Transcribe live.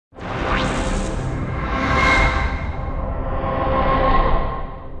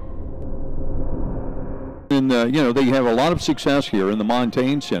And, you know, they have a lot of success here in the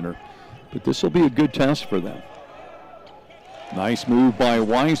Montaigne Center, but this will be a good test for them. Nice move by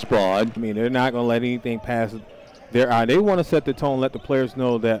Weisbrod. I mean, they're not going to let anything pass their eye. They want to set the tone, let the players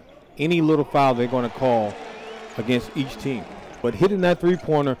know that any little foul they're going to call against each team. But hitting that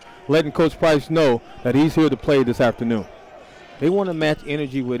three-pointer, letting Coach Price know that he's here to play this afternoon. They want to match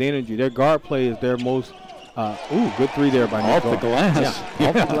energy with energy. Their guard play is their most, good three there by Nick. Off the glass. Yeah,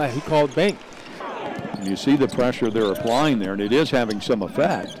 off the glass. He called bank. And you see the pressure they're applying there, and it is having some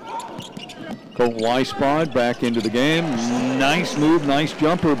effect. Colt Weisbrod back into the game. Nice move, nice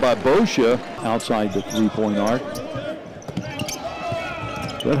jumper by Boscia outside the three-point arc.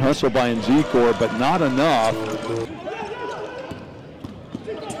 Good hustle by Nzikor, but not enough.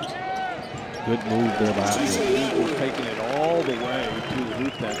 Good move there by He's taking it all the way to the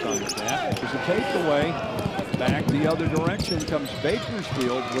hoop that's on the net. There's a takeaway. Back the other direction comes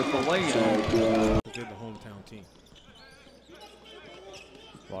Bakersfield with the layup. Did the hometown team.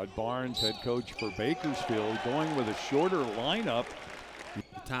 Rod Barnes, head coach for Bakersfield, going with a shorter lineup. The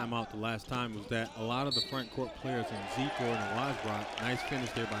timeout the last time was that a lot of the front court players in Nzikor and Weisbrod, nice finish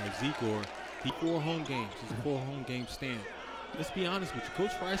there by Nzikor. He 4 home games. He's a 4 home game stand. Let's be honest with you.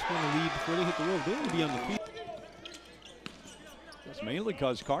 Coach Price won the lead before they hit the road. They want to be on the field. That's mainly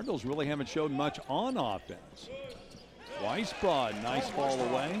because Cardinals really haven't showed much on offense. Weisbrod, nice fall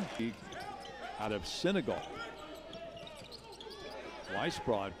away out of Senegal.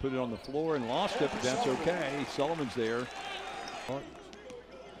 Weisbrod put it on the floor and lost it, but that's okay. Sullivan's there.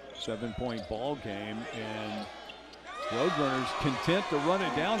 7-point ball game, and Roadrunners content to run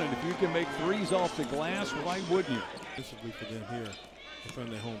it down, and if you can make threes off the glass, why wouldn't you? Specifically for them here in front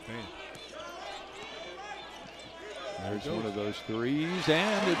of their home fan. There's one of those threes,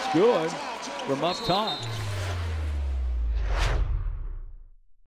 and it's good from up top.